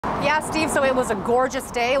Yeah, Steve, so it was a gorgeous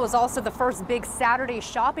day. It was also the first big Saturday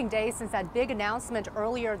shopping day since that big announcement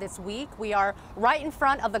earlier this week. We are right in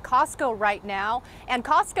front of the Costco right now. And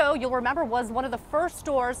Costco, you'll remember, was one of the first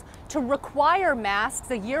stores to require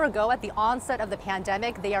masks a year ago at the onset of the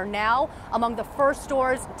pandemic. They are now among the first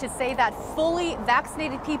stores to say that fully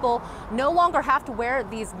vaccinated people no longer have to wear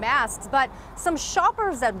these masks. But some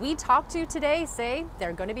shoppers that we talked to today say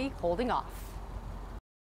they're going to be holding off.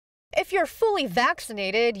 If you're fully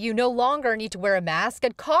vaccinated, you no longer need to wear a mask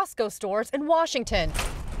at Costco stores in Washington.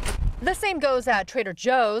 The same goes at Trader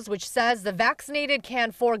Joe's, which says the vaccinated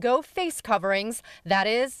can forego face coverings. That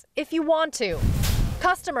is, if you want to.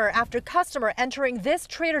 Customer after customer entering this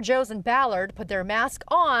Trader Joe's in Ballard put their mask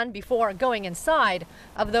on before going inside.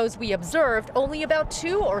 Of those we observed, only about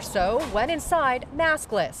 2 or so went inside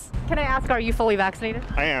maskless. Can I ask, are you fully vaccinated?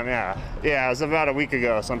 I am, yeah. Yeah, it was about a week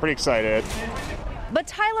ago, so I'm pretty excited. But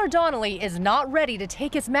Tyler Donnelly is not ready to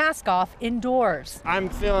take his mask off indoors. I'm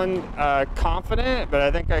feeling confident, but I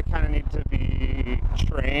think I kind of need to be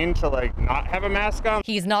trained to not have a mask on.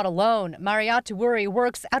 He's not alone. Mariatu Wuri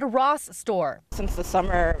works at a Ross store. Since the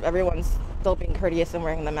summer, everyone's still being courteous and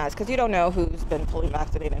wearing the mask because you don't know who's been fully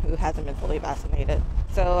vaccinated and who hasn't been fully vaccinated.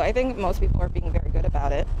 So I think most people are being very good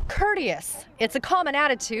about it. Courteous. It's a common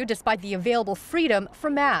attitude despite the available freedom for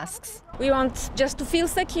masks. We want just to feel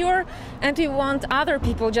secure, and we want other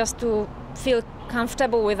people just to feel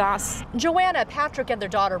comfortable with us. Joanna, Patrick, and their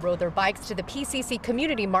daughter rode their bikes to the PCC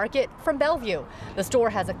Community Market from Bellevue. The store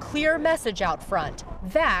has a clear message out front: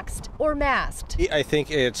 vaxxed or masked. I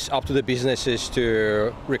think it's up to the businesses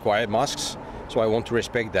to require masks, so I want to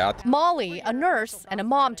respect that. Molly, a nurse and a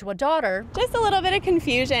mom to a daughter, just a little bit of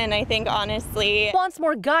confusion, I think, honestly. Wants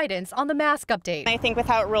more guidance on the mask update. I think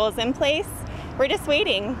without rules in place, we're just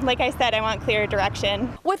waiting. Like I said, I want clear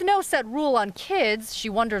direction. With no set rule on kids, she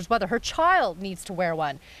wonders whether her child needs to wear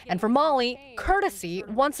one. And for Molly, courtesy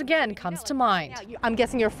once again comes to mind. I'm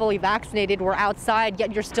guessing you're fully vaccinated. We're outside,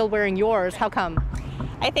 yet you're still wearing yours. How come?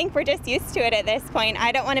 I think we're just used to it at this point.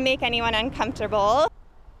 I don't want to make anyone uncomfortable.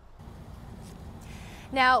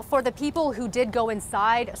 Now, for the people who did go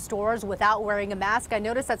inside stores without wearing a mask, I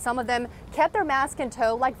noticed that some of them kept their mask in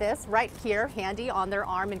tow like this, right here, handy on their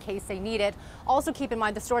arm in case they need it. Also keep in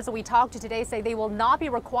mind, the stores that we talked to today say they will not be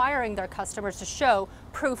requiring their customers to show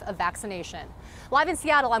proof of vaccination. Live in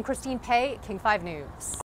Seattle, I'm Christine Pei, King 5 News.